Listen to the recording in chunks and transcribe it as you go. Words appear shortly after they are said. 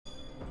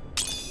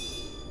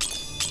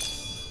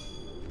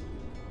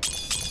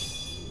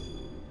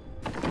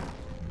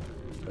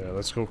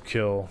let's go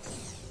kill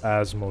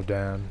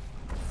Asmodan.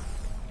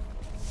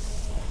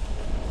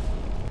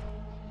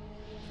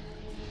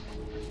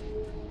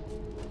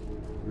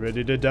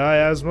 Ready to die,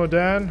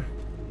 Asmodan?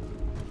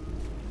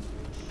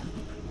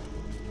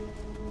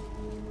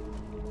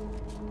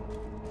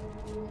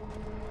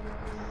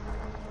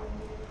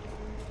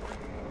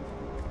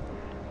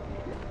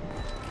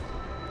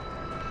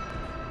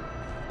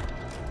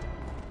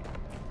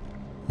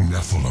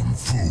 Nephilim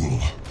fool,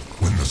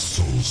 when the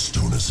soul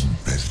stone is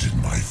embedded in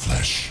my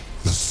flesh,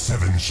 the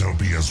seven shall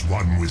be as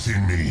one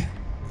within me.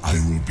 I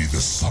will be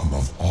the sum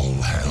of all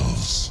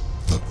hells,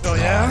 the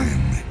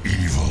prime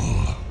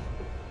evil.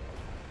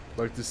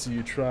 Like to see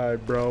you try,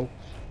 bro.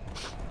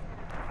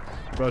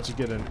 About to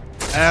get an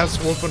ass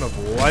whooping of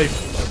life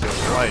of your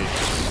life.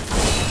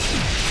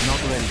 Not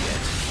ready yet.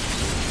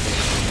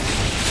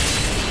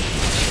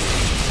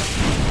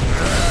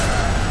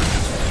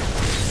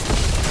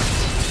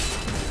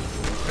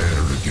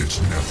 Arrogant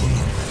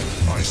Nephilim,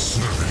 my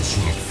servants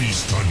will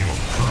feast on your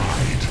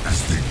pride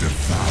as they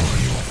devour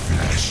your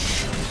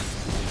flesh.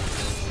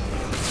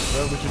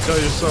 What would you tell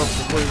yourself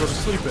before you go to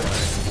sleep at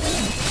night?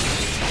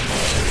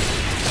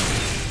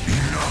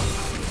 Enough!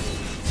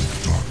 The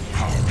dark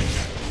power of it.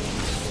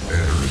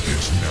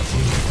 Arrogant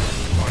Nephilim,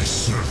 my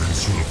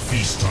servants will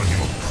feast on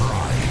your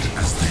pride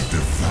as they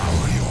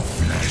devour your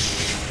flesh.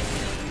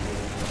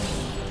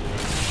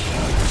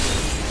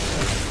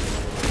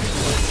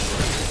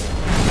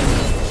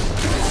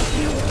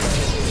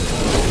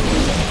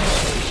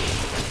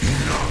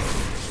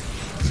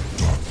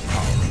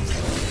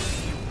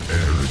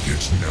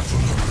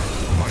 Nephilim,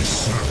 my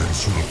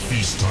servants will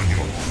feast on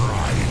your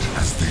pride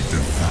as they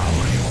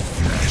devour your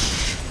flesh.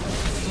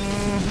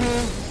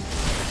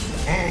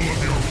 All of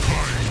your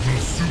kind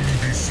will soon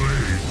be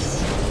slaves.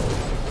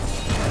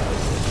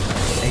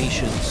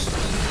 Patience.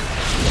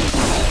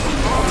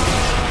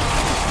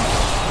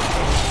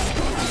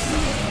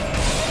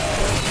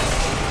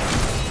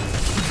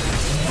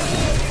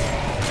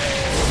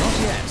 Not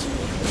yet.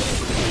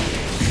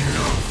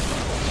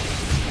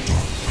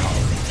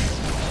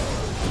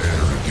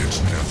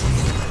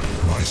 Nephilim,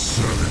 my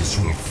servants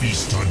will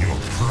feast on your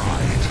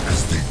pride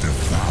as they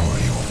devour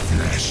your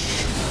flesh.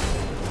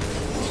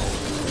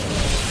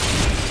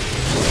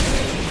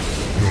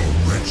 Your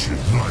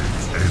wretched life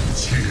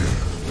ends here.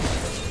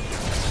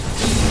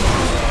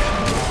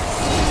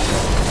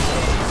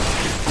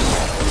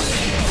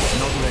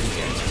 Not ready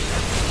yet.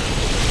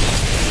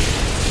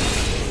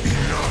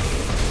 Enough!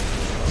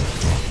 The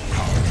dark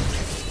power.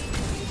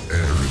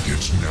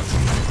 Arrogant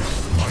Nephilim,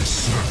 my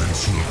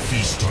servants will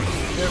feast on you.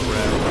 Get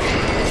ready.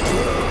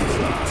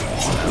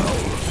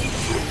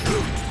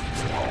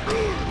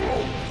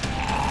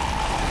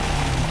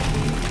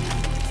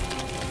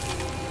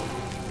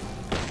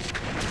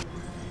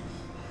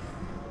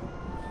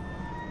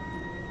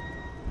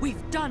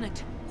 We've done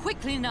it!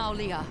 Quickly now,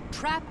 Leah.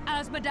 Trap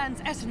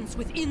Asmodan's essence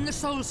within the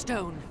Soul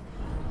Stone.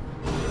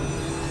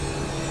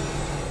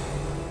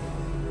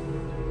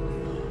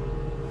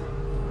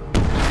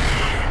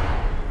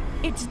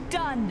 It's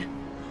done!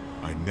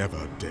 I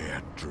never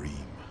dared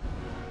dream.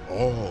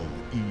 All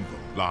evil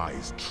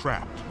lies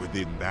trapped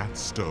within that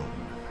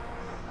stone.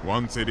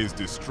 Once it is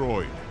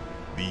destroyed,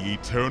 the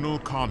eternal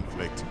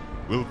conflict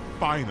will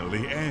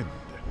finally end.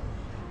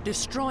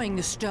 Destroying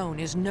the stone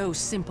is no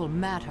simple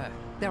matter.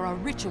 There are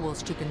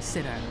rituals to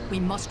consider. We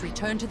must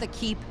return to the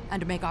keep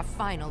and make our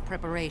final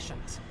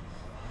preparations.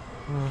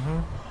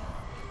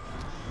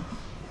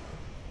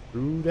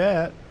 Through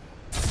that.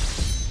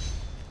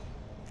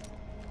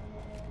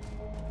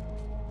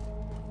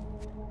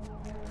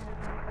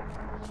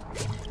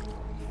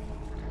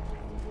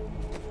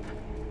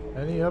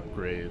 Any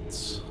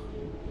upgrades?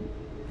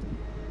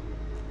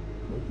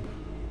 Nope.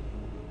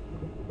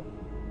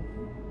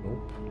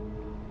 Nope.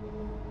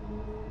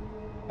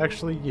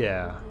 Actually,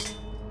 yeah.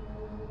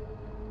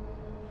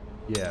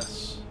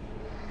 Yes.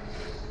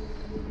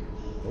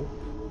 Nope.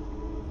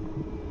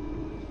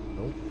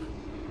 Nope.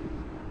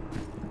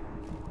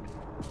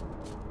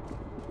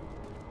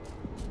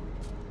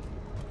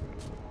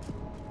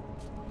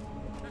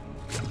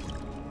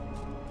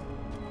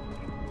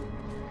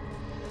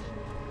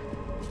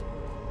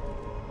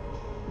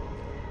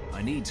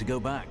 I need to go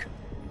back.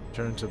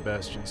 Turn to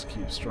Bastion's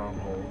Keep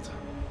Stronghold.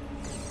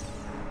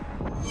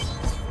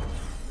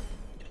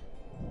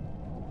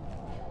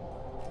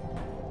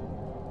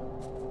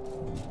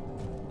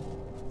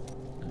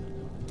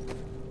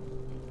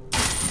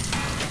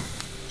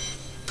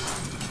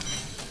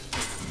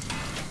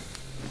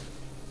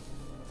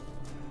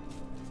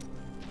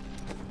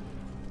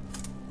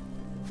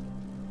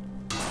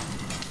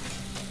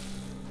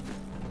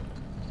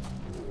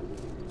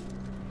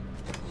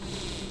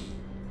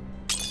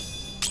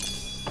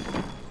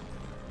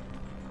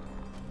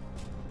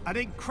 An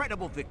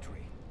incredible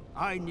victory.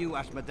 I knew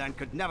Asmodan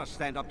could never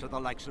stand up to the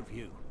likes of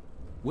you.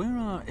 Where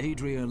are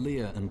Adria,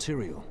 Leah, and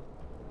Tyrael?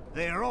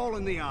 They are all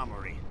in the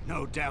armory,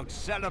 no doubt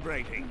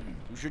celebrating.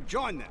 You should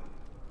join them.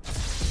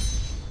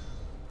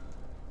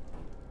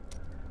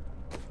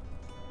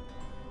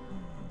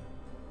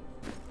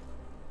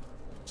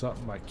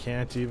 Something I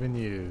can't even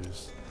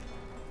use.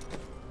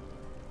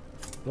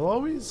 It'll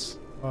always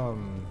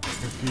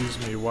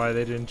confuse me why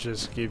they didn't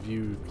just give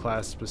you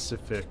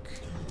class-specific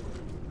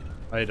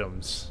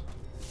items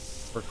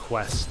for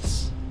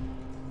quests.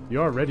 You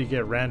already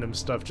get random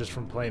stuff just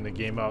from playing the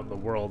game out in the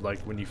world. Like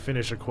when you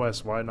finish a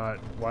quest, why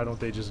don't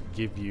they just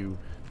give you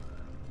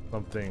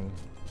something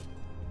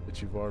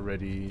that you've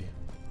already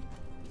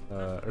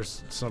or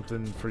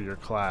something for your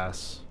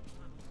class?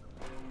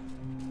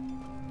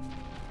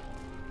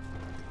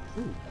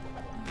 Ooh.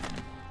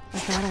 I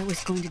thought I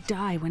was going to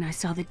die when I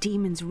saw the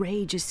demon's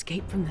rage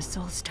escape from the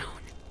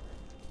Soulstone.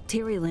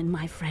 Tyrael and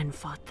my friend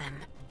fought them,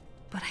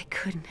 but I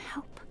couldn't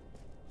help.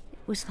 It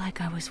was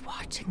like I was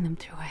watching them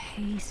through a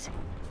haze.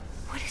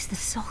 What is the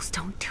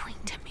Soulstone doing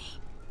to me?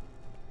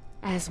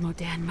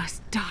 Asmodan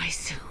must die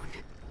soon.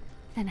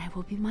 Then I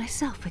will be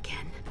myself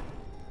again.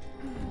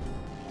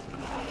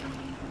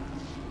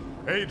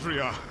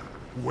 Adria,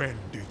 when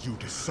did you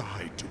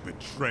decide to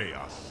betray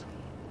us?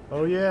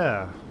 Oh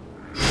yeah.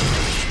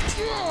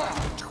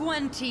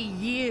 20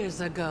 years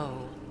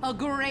ago, a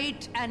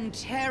great and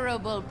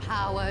terrible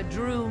power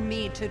drew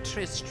me to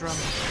Tristram.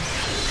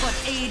 But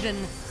Aiden,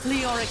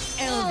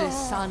 Leoric's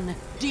eldest son,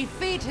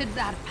 defeated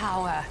that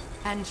power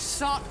and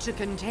sought to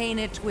contain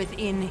it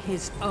within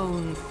his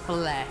own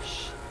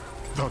flesh.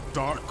 The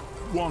Dark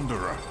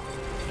Wanderer.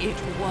 It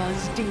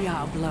was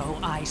Diablo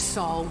I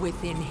saw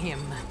within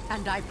him,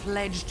 and I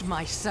pledged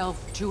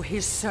myself to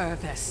his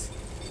service.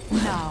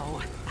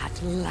 Now,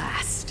 at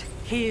last,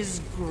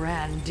 his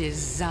grand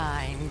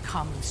design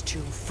comes to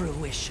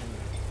fruition.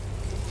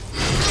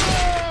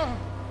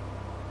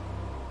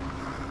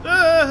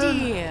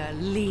 Dear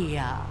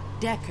Leah,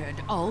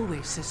 Deckard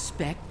always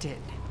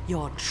suspected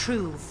your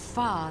true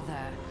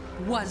father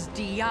was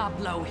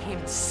Diablo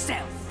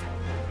himself.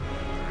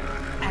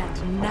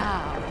 And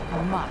now,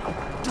 my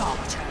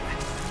daughter,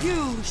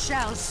 you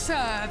shall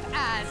serve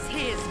as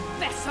his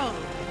vessel.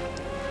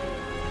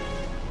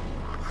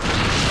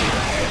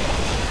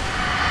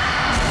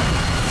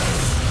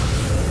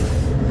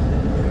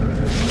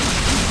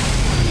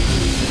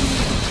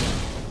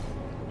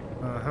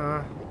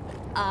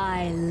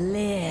 I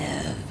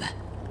live.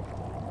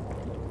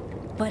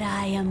 But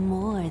I am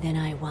more than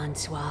I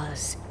once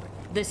was.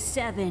 The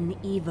 7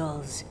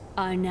 evils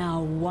are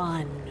now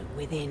one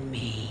within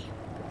me.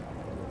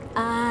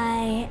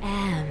 I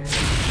am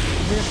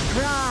the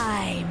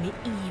prime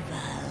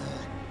evil.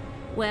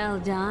 Well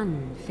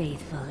done,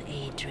 faithful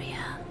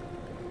Adria.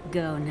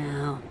 Go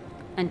now,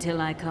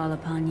 until I call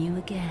upon you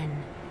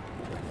again.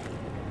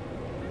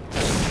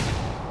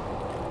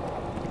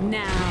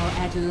 Now,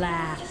 at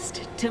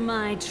last, to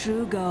my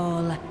true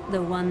goal,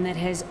 the one that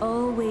has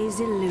always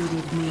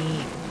eluded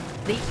me.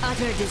 The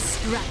utter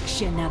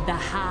destruction of the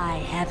high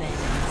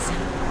heavens.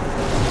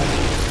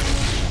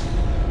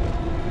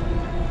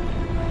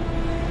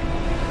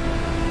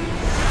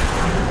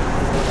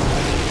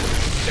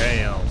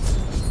 Damn.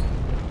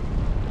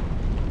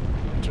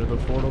 Enter the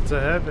portal to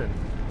heaven.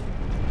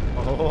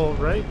 All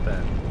right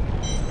then.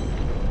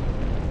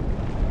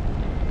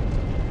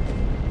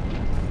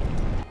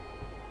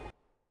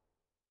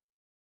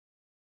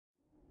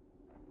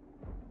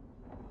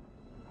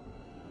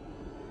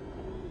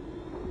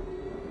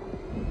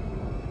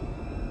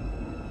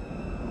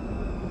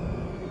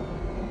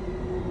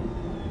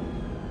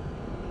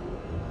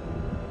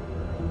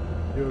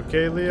 You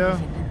okay, Leah?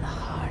 Even in the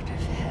heart of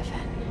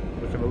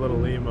heaven, Looking a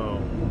little emo.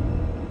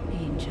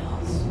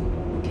 angels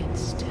can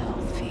still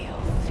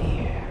feel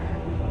fear.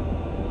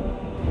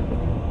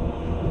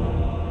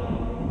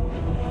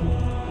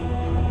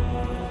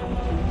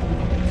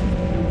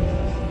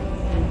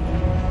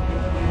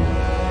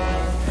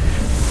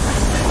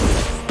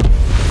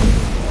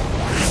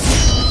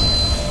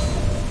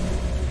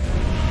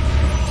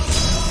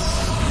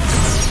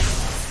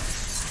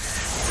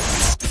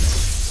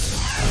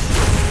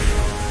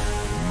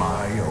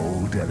 My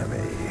old enemy.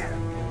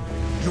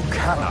 You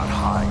cannot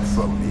hide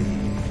from me.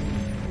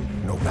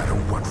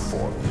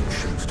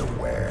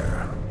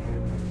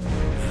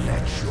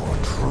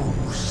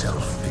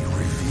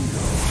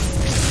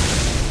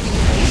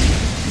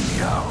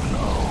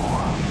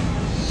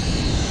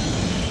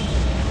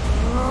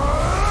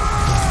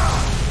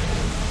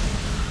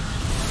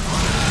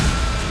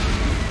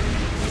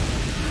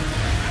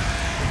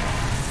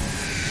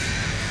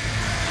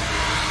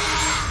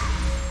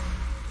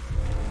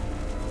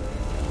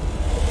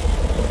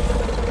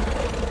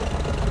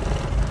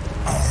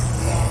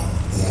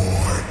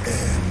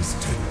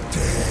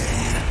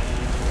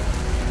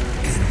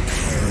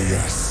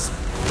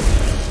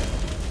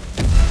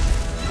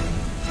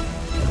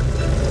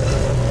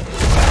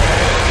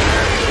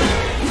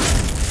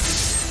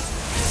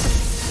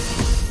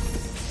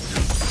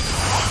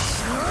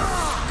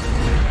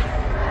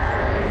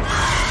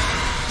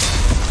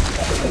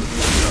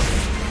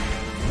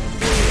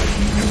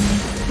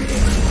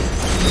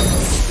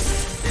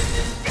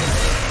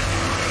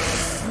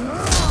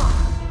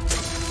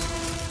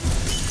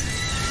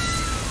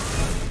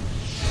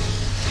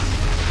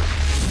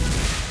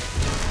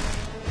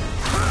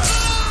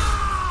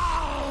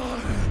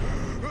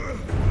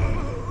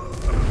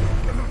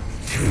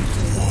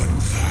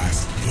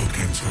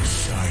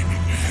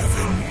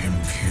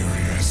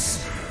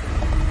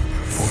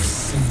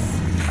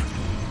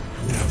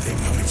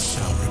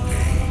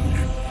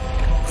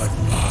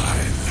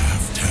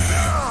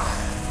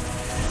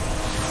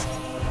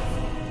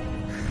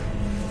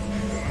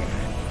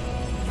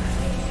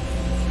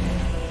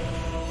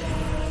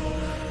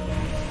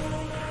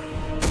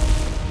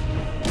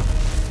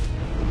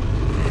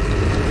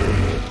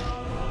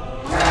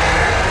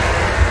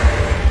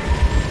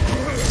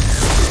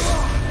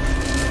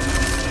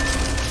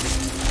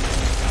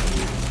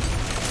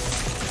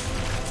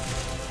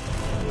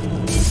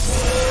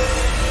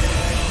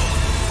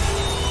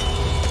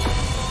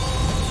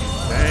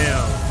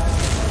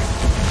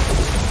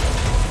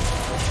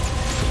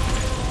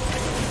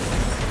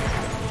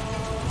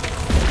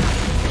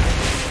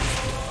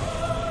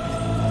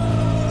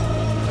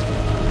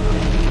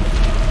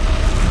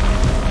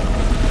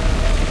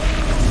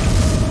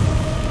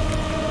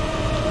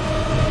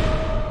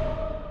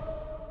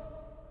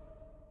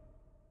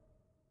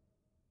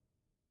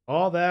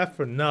 All that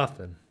for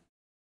nothing.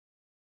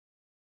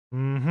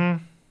 Mm-hmm.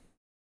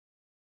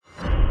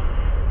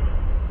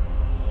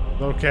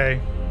 Okay.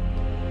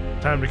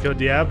 Time to kill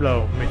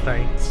Diablo,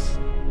 methinks.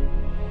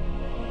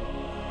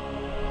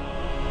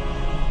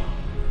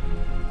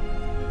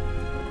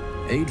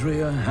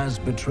 Adria has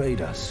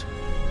betrayed us.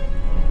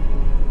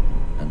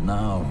 And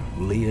now,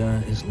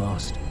 Leah is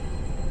lost.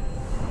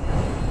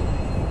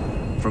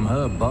 From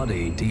her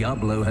body,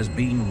 Diablo has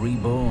been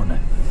reborn.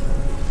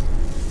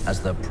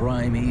 As the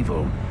prime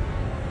evil.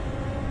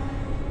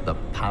 The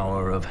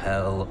power of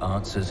hell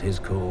answers his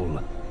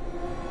call.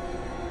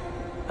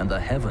 And the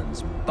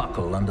heavens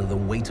buckle under the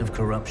weight of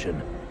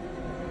corruption.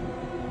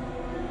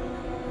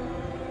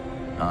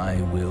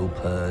 I will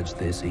purge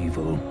this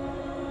evil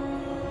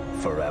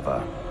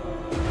forever.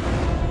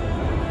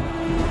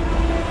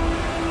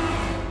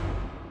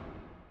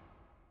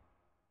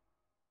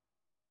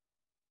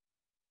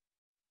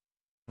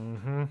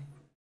 Mm-hmm.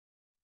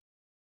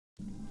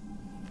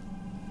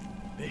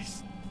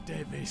 This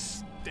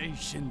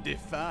devastation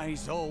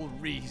defies all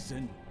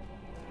reason.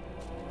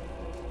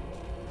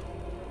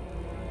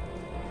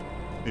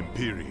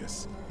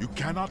 Imperius, you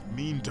cannot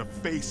mean to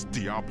face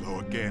Diablo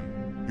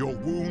again. Your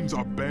wounds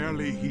are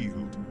barely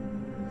healed.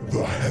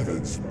 The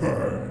heavens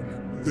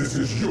burn. This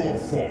is your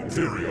fault,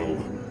 Tyrael.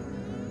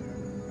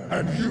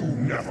 And you,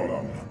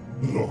 Nephilim,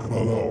 look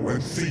below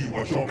and see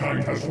what your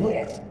kind has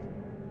wrought.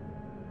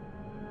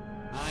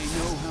 I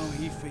know how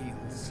he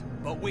feels,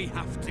 but we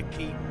have to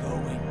keep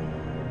going.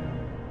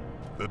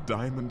 The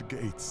Diamond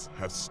Gates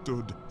have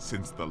stood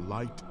since the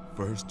light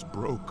first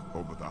broke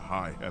over the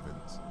high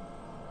heavens.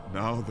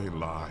 Now they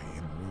lie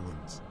in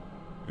ruins.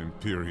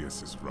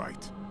 Imperius is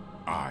right.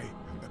 I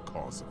am the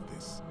cause of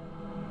this.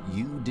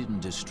 You didn't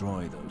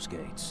destroy those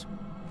gates.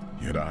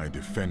 Yet I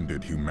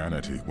defended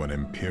humanity when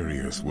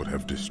Imperius would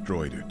have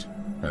destroyed it.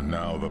 And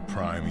now the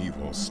prime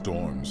evil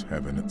storms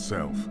heaven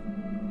itself.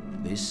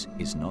 This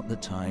is not the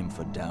time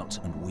for doubt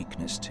and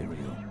weakness,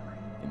 Tyrael.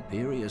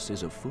 Imperius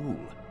is a fool,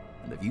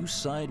 and if you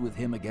side with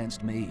him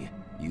against me,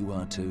 you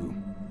are too.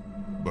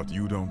 But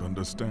you don't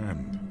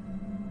understand.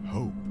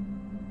 Hope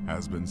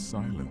has been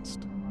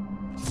silenced.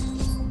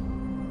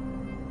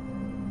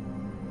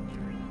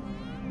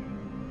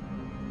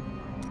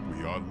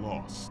 We are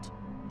lost.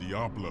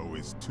 Diablo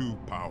is too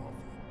powerful.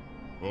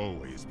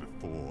 Always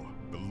before,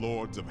 the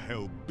lords of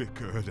hell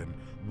bickered and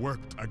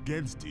worked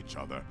against each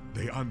other.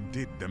 They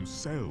undid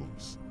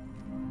themselves.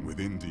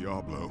 Within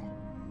Diablo,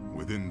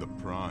 within the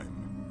Prime,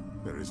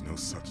 there is no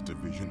such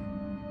division.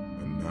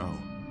 And now,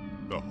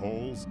 the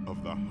halls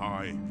of the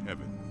high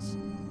heavens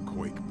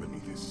quake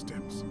beneath his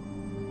steps.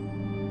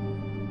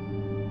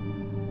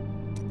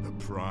 The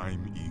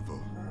prime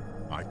evil.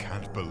 I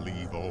can't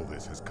believe all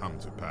this has come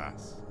to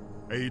pass.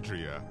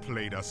 Adria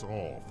played us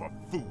all for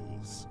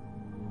fools.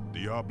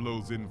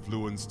 Diablo's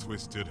influence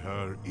twisted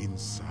her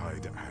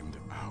inside and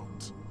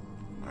out.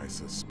 I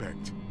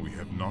suspect we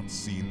have not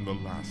seen the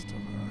last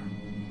of her.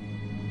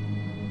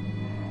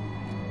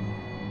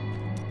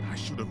 I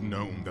should have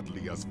known that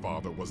Leah's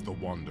father was the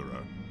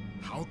Wanderer.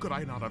 How could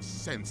I not have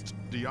sensed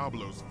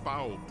Diablo's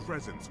foul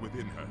presence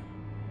within her?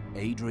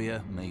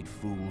 Adria made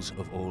fools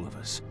of all of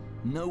us.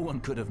 No one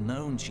could have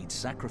known she'd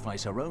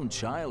sacrifice her own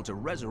child to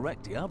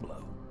resurrect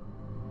Diablo.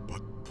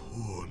 But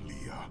poor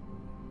Leah.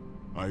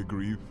 I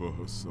grieve for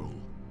her soul.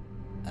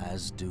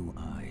 As do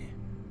I.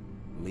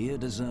 Leah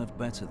deserved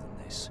better than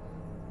this.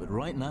 But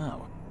right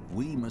now,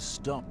 we must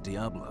stop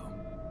Diablo.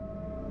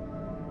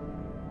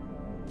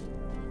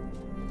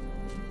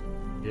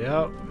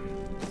 Yep.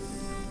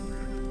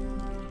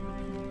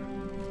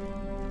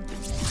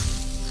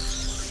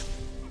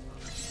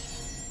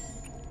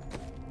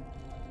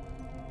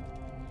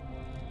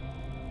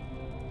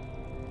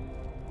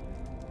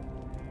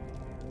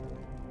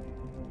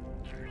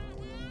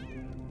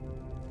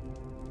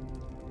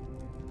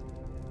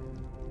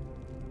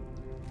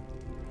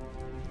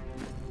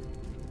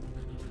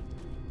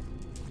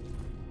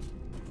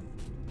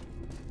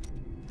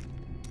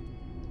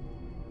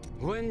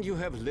 When you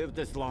have lived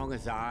as long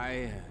as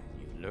I,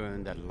 you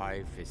learn that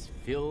life is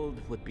filled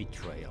with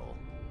betrayal.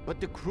 But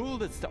the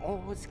cruelest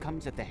always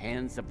comes at the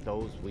hands of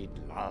those we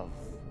love.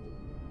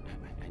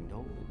 I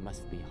know it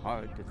must be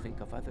hard to think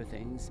of other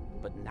things,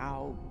 but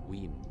now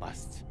we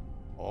must.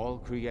 All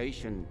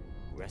creation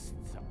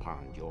rests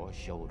upon your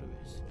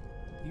shoulders.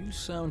 You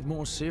sound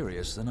more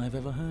serious than I've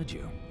ever heard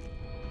you.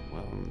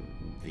 Well,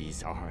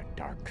 these are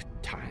dark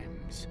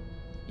times.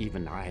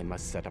 Even I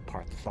must set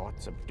apart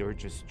thoughts of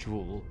Dirge's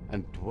jewel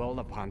and dwell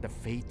upon the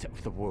fate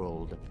of the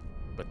world.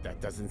 But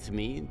that doesn't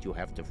mean you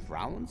have to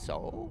frown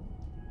so.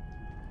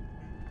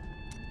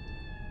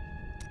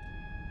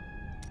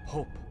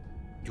 Hope.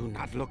 Do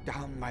not look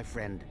down, my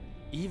friend.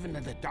 Even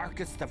in the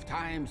darkest of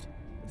times,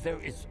 there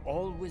is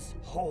always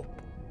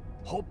hope.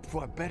 Hope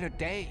for a better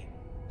day.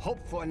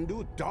 Hope for a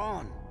new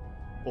dawn.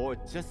 Or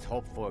just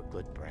hope for a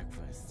good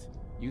breakfast.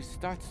 You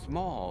start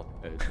small,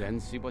 then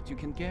see what you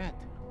can get.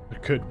 A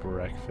good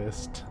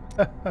breakfast.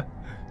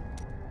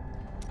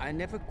 I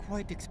never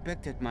quite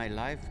expected my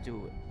life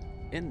to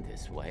end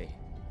this way.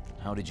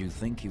 How did you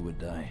think you would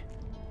die?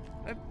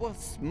 was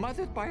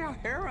smothered by a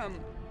harem.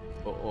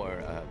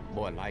 Or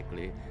more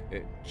likely,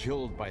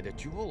 killed by the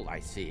jewel I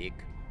seek.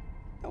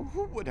 Now,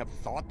 who would have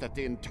thought that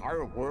the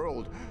entire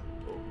world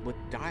would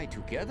die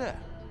together?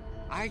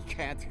 I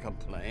can't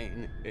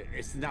complain.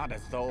 It's not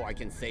as though I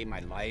can say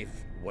my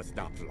life was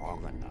not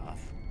long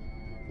enough.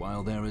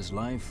 While there is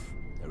life,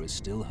 there is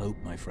still hope,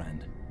 my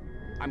friend.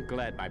 I'm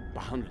glad my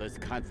boundless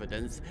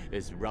confidence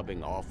is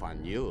rubbing off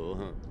on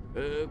you.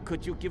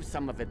 Could you give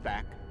some of it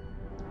back?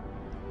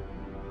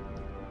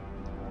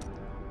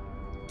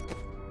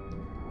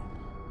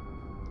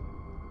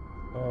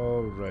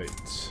 All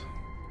right.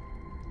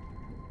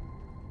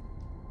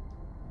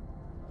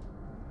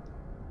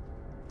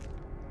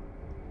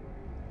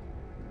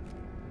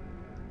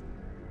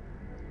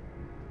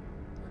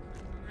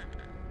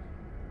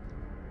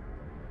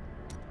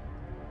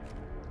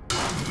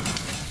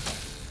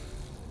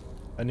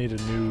 I need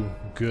a new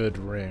good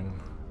ring.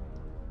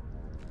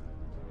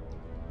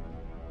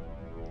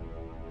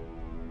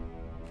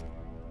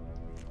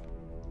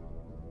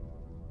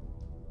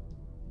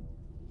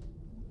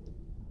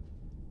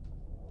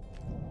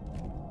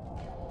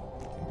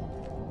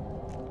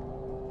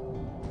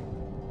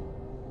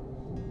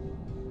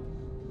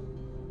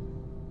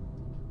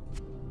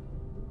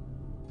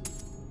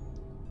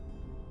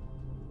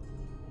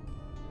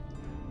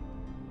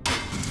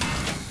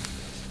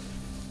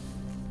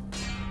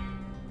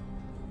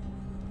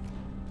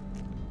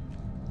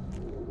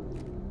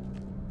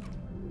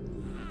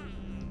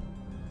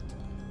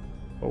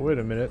 Oh, wait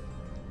a minute.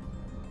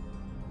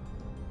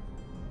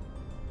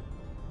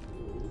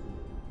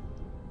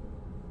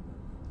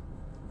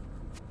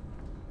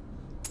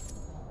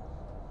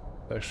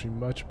 Actually,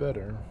 much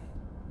better.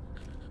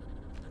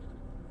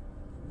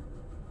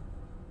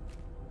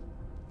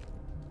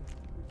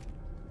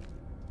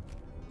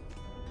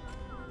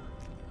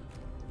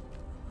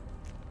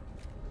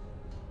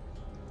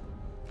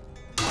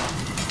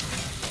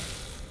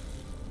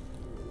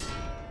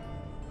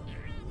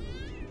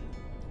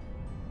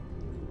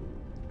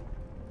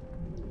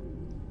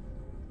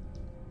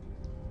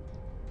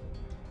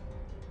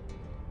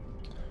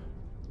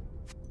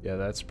 Yeah,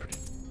 that's pretty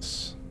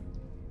nice.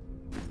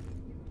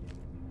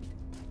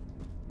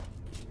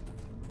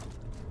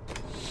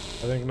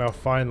 I think now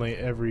finally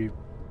every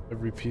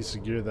piece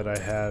of gear that I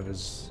have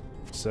is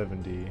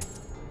 70.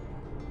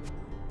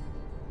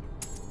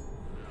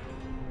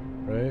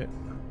 Right?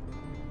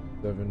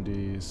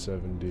 70,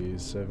 70,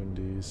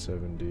 70, 70,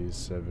 70,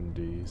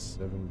 70,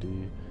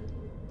 70,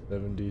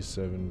 70,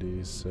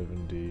 70, 70,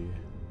 70,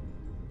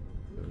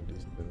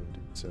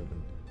 70.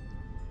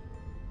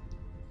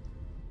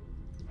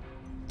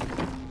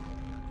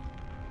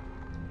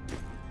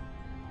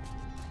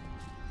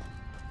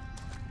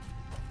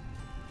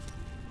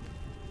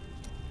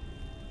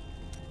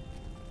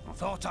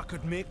 Thought I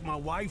could make my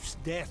wife's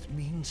death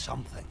mean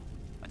something.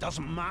 It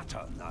doesn't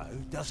matter now,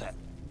 does it?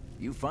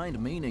 You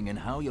find meaning in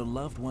how your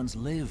loved ones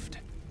lived,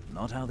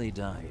 not how they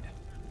died.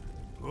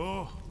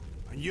 Oh,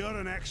 and you're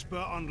an expert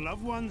on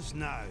loved ones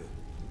now.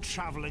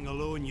 Traveling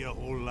alone your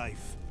whole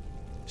life.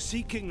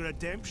 Seeking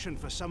redemption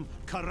for some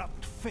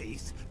corrupt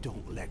faith.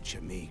 Don't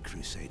lecture me,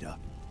 Crusader.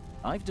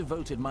 I've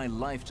devoted my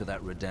life to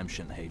that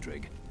redemption,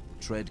 Hadrig.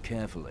 Tread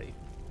carefully.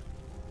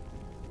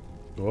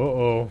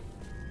 Uh-oh.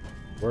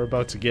 We're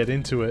about to get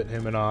into it,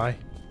 him and I.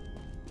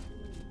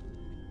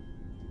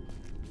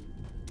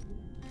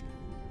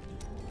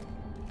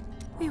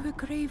 We were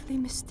gravely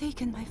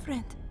mistaken, my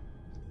friend.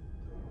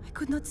 I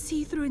could not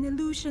see through an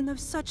illusion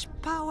of such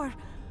power,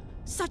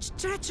 such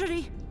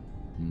treachery.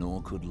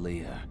 Nor could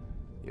Leah.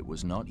 It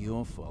was not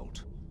your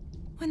fault.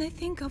 When I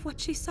think of what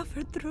she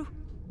suffered through,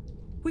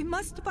 we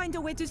must find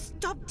a way to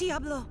stop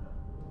Diablo.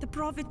 The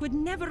Prophet would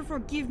never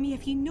forgive me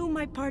if he knew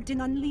my part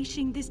in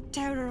unleashing this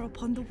terror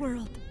upon the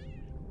world.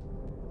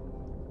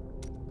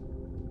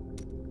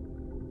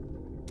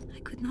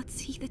 Not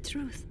see the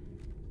truth.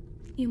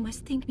 You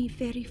must think me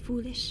very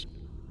foolish.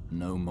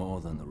 No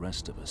more than the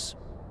rest of us.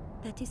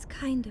 That is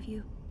kind of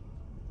you.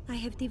 I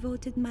have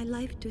devoted my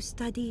life to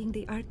studying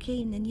the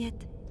arcane, and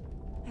yet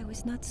I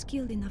was not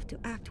skilled enough to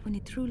act when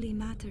it truly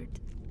mattered.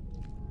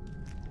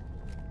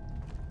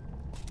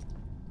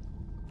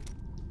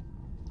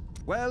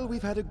 Well,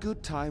 we've had a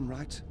good time,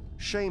 right?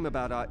 Shame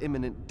about our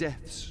imminent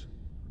deaths.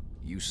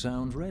 You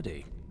sound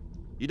ready.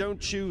 You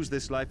don't choose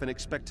this life and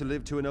expect to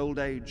live to an old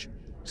age.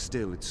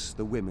 Still, it's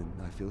the women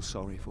I feel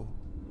sorry for.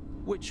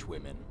 Which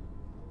women?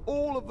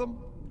 All of them.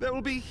 There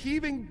will be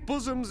heaving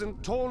bosoms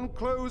and torn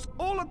clothes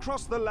all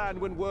across the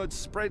land when word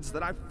spreads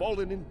that I've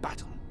fallen in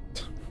battle.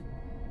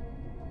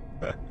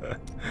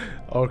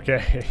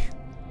 Okay.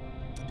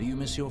 Do you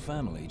miss your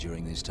family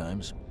during these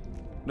times?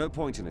 No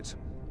point in it.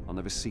 I'll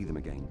never see them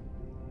again.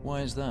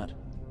 Why is that?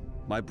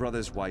 My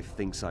brother's wife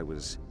thinks I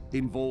was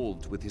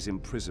involved with his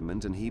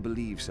imprisonment, and he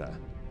believes her.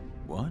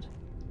 What?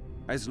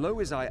 As low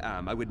as I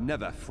am, I would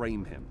never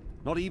frame him,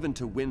 not even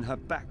to win her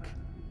back.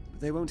 But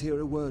they won't hear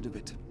a word of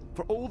it.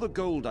 For all the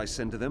gold I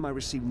send to them, I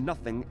receive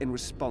nothing in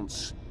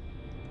response.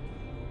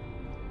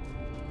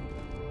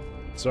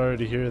 Sorry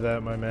to hear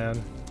that, my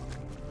man.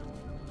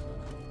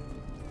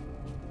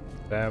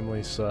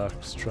 Family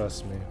sucks,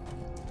 trust me.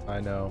 I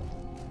know.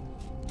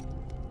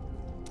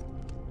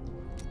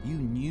 You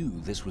knew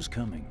this was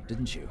coming,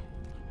 didn't you?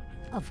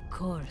 Of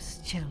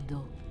course,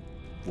 Cheldo.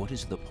 What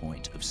is the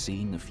point of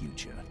seeing the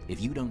future if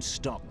you don't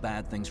stop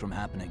bad things from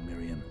happening,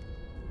 Miriam?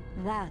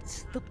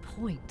 That's the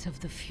point of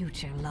the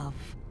future, love.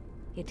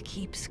 It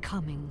keeps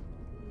coming.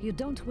 You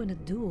don't win a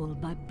duel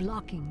by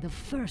blocking the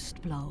first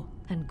blow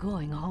and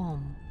going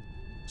home.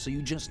 So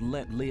you just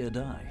let Leah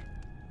die?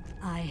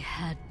 I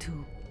had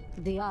to.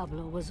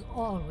 Diablo was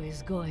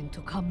always going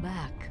to come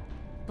back.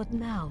 But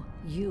now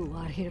you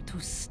are here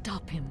to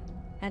stop him.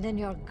 And in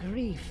your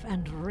grief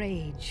and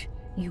rage,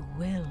 you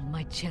will,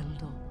 my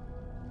Cheldo.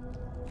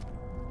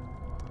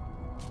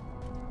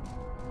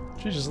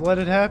 She just let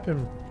it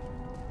happen.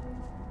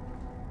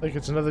 Like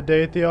it's another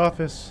day at the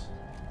office.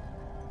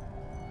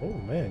 Oh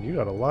man, you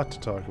got a lot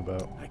to talk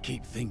about. I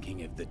keep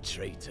thinking of the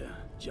traitor,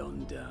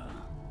 John Dar.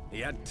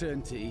 He had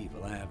turned to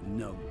evil, I have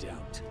no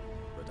doubt.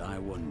 But I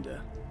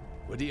wonder,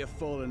 would he have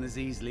fallen as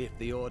easily if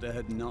the Order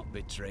had not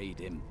betrayed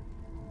him?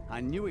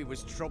 I knew he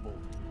was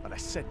troubled, but I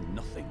said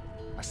nothing.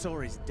 I saw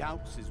his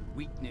doubts, his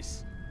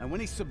weakness, and when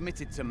he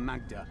submitted to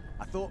Magda,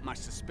 I thought my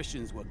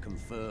suspicions were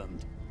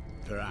confirmed.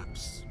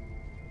 Perhaps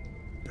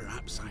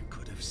I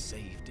could have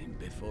saved him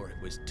before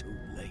it was too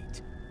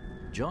late.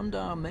 John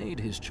Dar made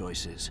his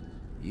choices.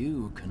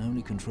 You can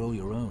only control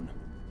your own.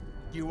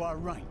 You are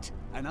right,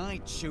 and I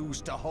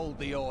choose to hold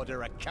the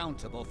Order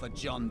accountable for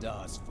John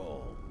Dar's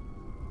fall.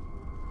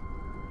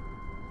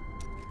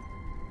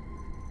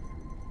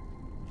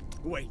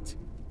 Wait.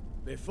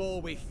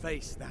 Before we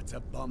face that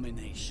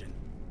abomination,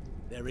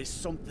 there is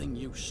something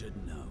you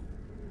should know.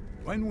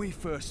 When we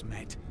first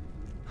met,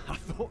 I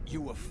thought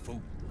you were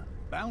fool,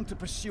 bound to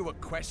pursue a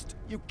quest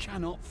you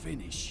cannot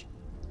finish.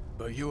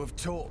 But you have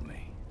taught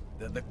me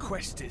that the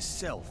quest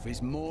itself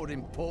is more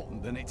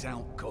important than its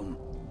outcome.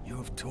 You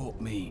have taught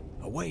me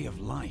a way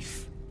of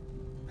life.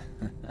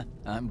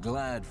 I'm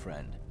glad,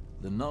 friend.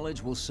 The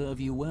knowledge will serve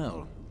you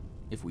well,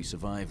 if we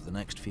survive the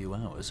next few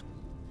hours.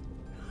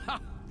 Ha!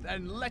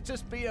 Then let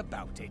us be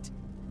about it.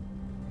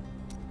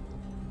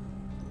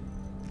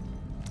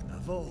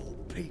 Of all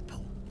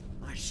people,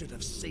 I should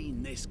have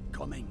seen this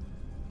coming.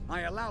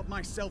 I allowed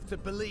myself to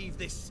believe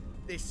this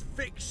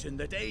fiction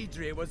that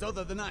Adria was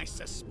other than I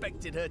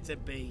suspected her to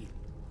be.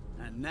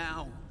 And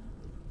now,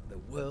 the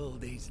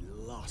world is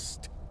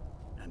lost,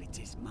 and it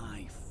is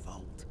my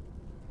fault.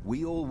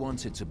 We all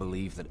wanted to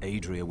believe that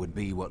Adria would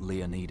be what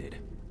Leah needed.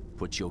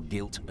 Put your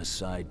guilt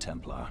aside,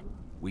 Templar.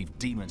 We've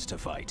demons to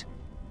fight.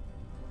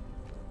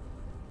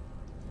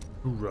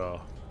 Hoorah.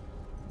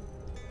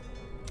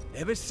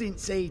 Ever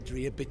since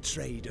Adria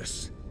betrayed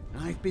us,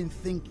 I've been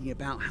thinking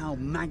about how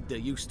Magda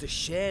used to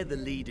share the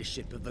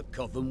leadership of the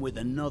Coven with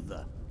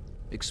another.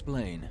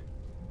 Explain.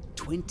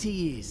 20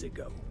 years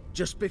ago,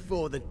 just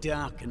before the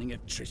darkening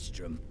of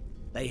Tristram,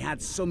 they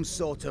had some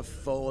sort of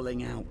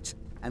falling out,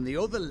 and the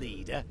other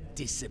leader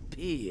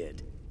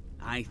disappeared.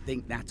 I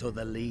think that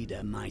other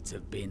leader might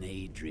have been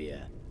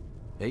Adria.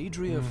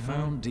 Adria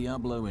found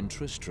Diablo in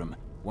Tristram,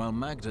 while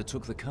Magda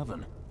took the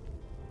Coven.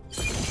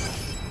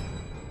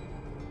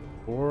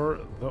 For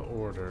the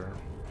Order.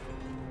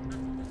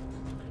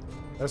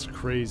 That's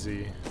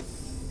crazy.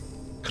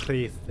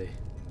 Crazy.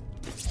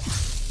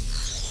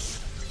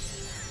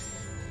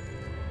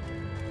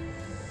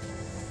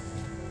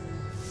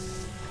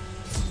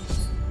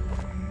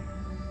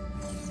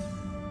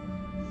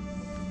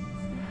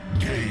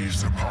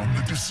 Gaze upon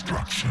the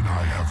destruction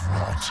I have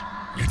wrought.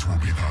 It will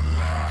be the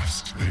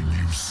last thing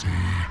you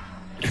see.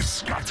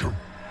 Iskatu,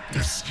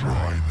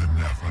 destroy the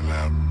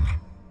Nephilim.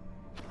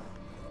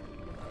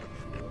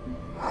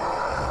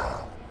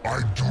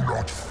 I do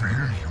not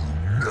fear you,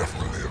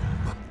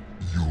 Nephilim.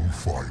 You'll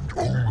find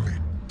only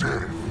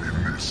death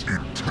in this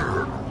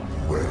eternal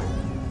realm.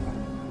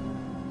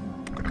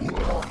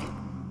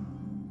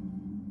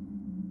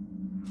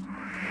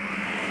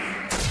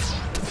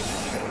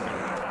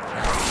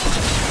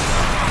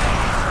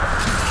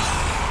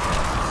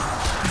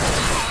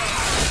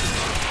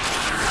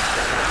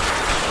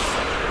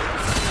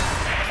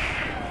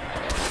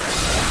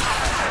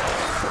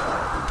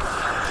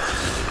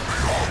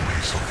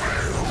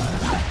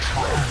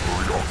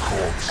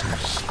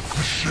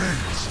 The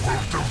shades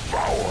will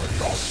devour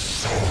your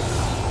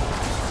soul.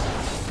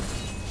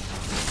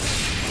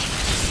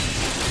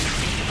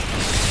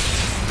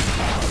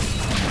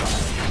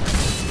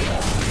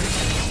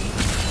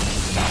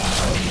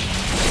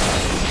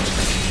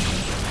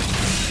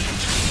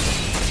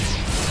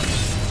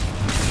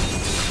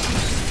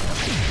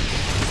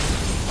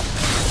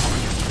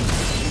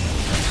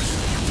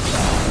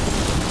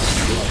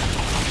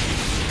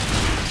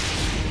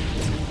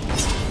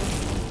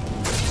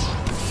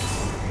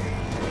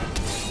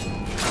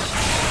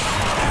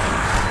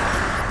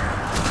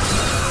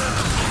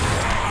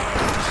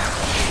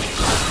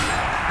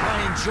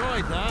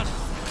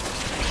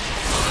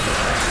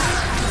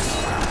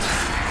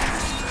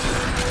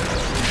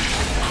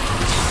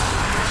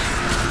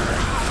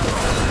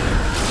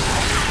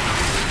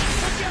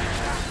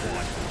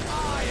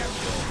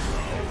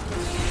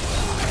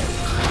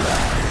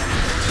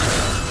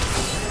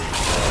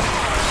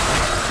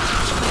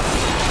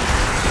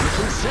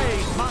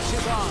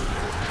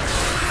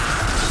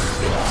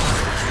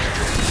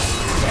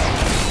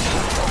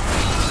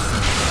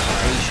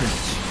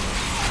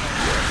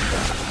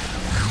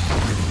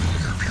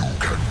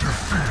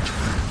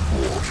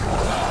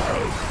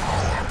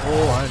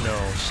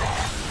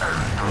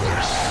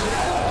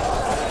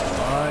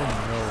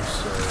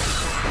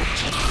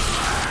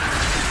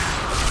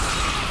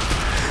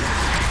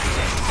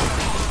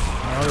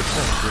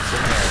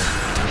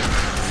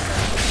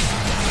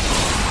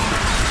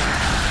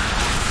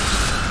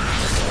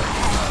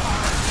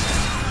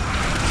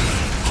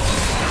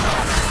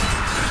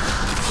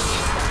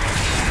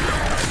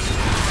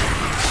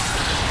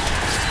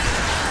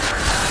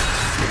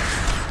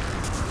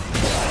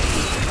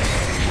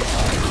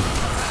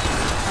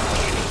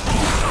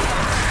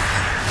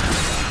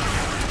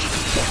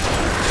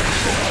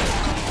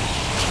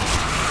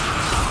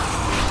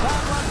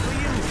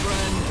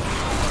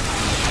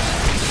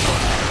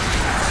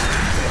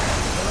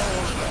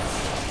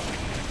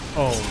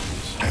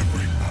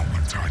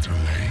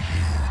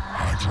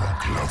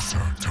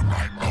 closer to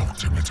my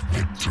ultimate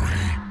victory.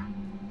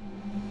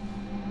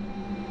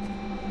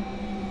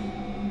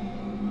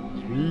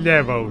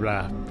 Level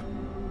up.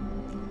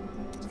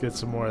 Let's get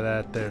some more of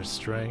that there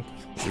strength.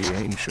 The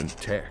ancient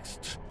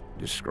texts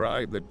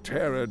describe the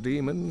terror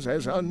demons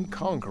as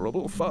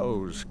unconquerable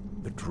foes,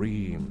 the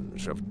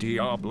dreams of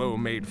Diablo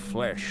made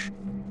flesh.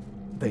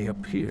 They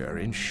appear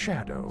in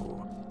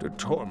shadow to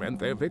torment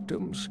their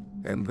victims,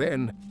 and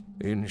then,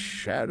 in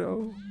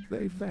shadow,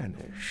 they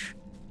vanish.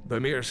 The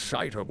mere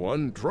sight of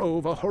one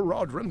drove a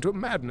Horadrim to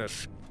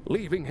madness,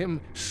 leaving him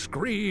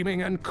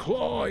screaming and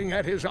clawing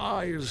at his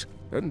eyes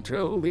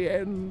until the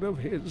end of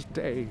his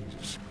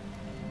days.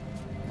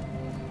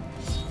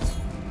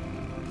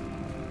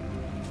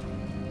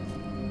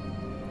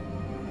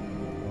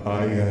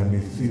 I am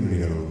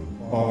Ethereal,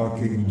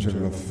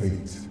 Archangel of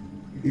Fate.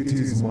 It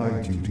is my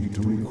duty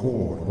to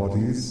record what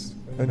is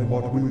and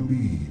what will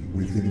be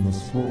within the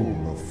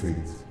scroll of fate.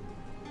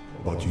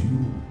 But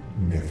you,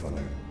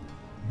 Nephilim,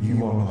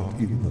 you are not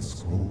in the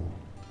scroll.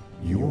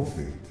 Your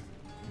fate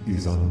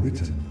is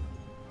unwritten.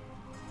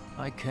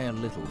 I care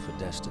little for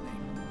destiny.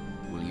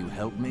 Will you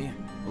help me,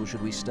 or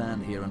should we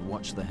stand here and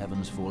watch the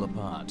heavens fall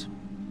apart?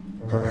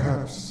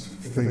 Perhaps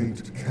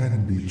fate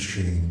can be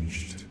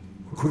changed.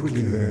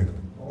 Quickly then,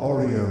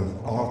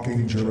 Auriel,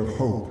 Archangel of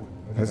Hope,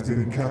 has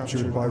been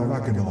captured by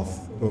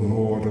Raganoth, the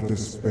Lord of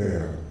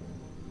Despair.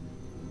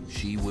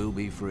 She will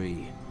be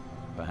free.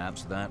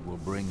 Perhaps that will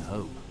bring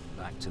hope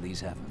back to these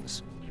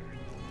heavens.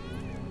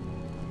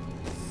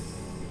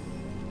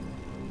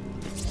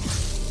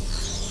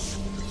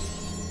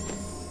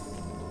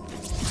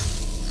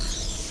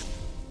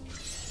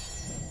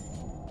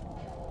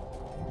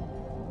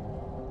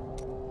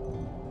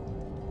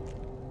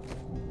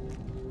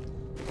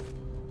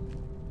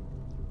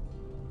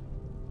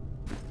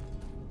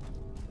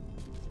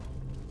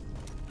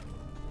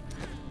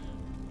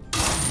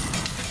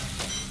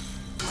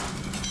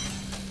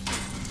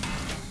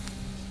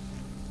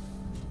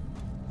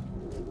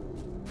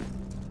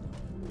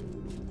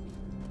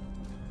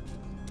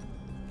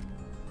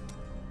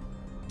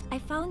 I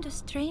found a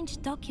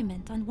strange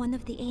document on one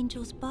of the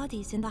angels'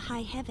 bodies in the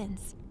high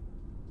heavens.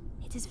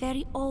 It is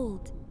very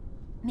old,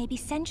 maybe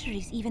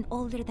centuries even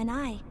older than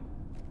I.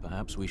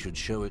 Perhaps we should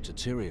show it to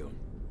Tyrion.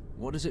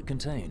 What does it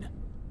contain?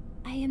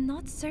 I am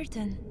not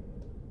certain.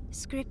 The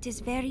script is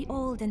very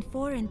old and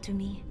foreign to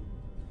me.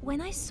 When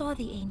I saw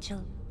the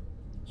angel,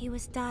 he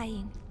was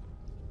dying.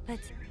 But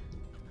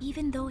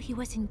even though he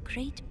was in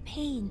great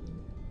pain,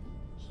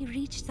 he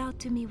reached out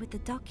to me with the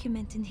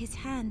document in his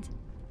hand,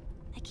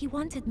 like he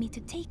wanted me to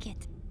take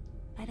it.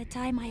 By the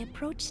time I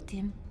approached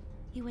him,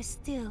 he was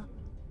still.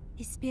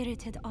 His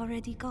spirit had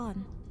already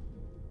gone.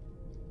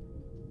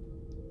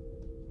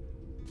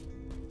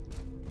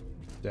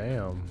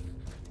 Damn.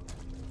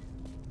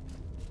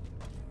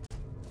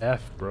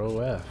 F, bro,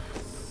 F.